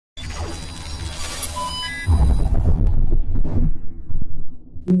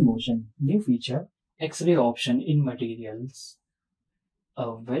In motion, new feature, X-ray option in materials.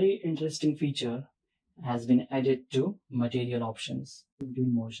 A very interesting feature has been added to material options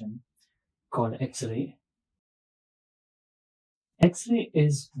in motion called X-ray. X-ray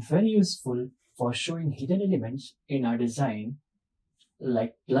is very useful for showing hidden elements in our design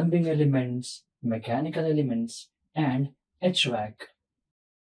like plumbing elements, mechanical elements, and HVAC.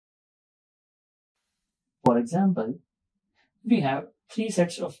 For example, we have 3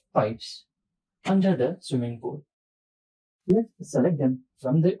 sets of pipes under the swimming pool. Let's select them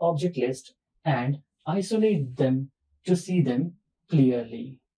from the object list and isolate them to see them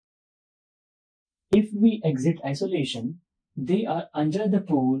clearly. If we exit isolation, they are under the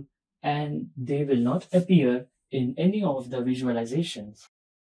pool and they will not appear in any of the visualizations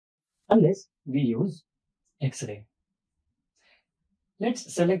unless we use X-ray.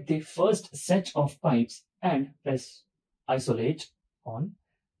 Let's select the first set of pipes and press isolate on.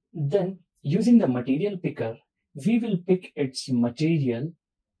 Then using the material picker, we will pick its material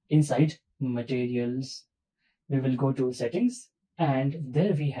inside materials. We will go to settings and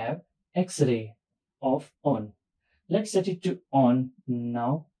there we have X-ray off on. Let's set it to on.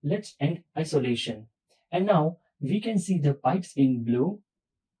 Now let's end isolation. And now we can see the pipes in blue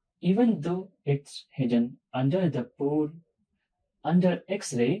even though it's hidden under the pool under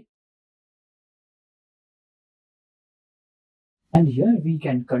X-ray. And here we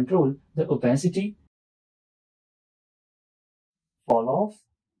can control the opacity, fall off,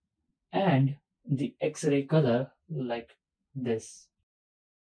 and the X-ray color like this.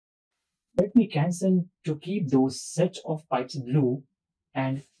 Let me cancel to keep those set of pipes blue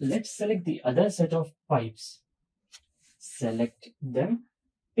and let's select the other set of pipes. Select them,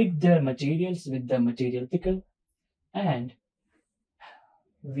 pick their materials with the material picker and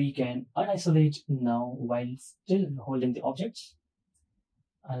we can unisolate now while still holding the objects.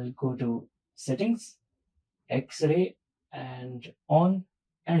 I'll go to settings, X-ray and on,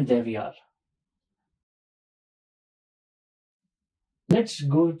 and there we are. Let's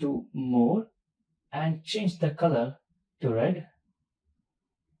go to more and change the color to red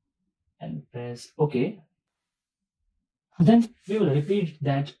and press OK. Then we will repeat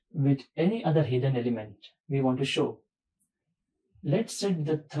that with any other hidden element we want to show. Let's set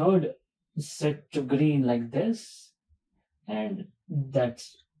the third set to green like this, and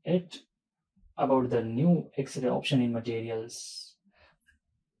that's it about the new X-ray option in materials.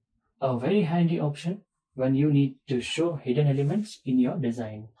 A very handy option when you need to show hidden elements in your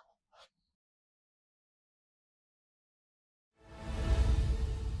design.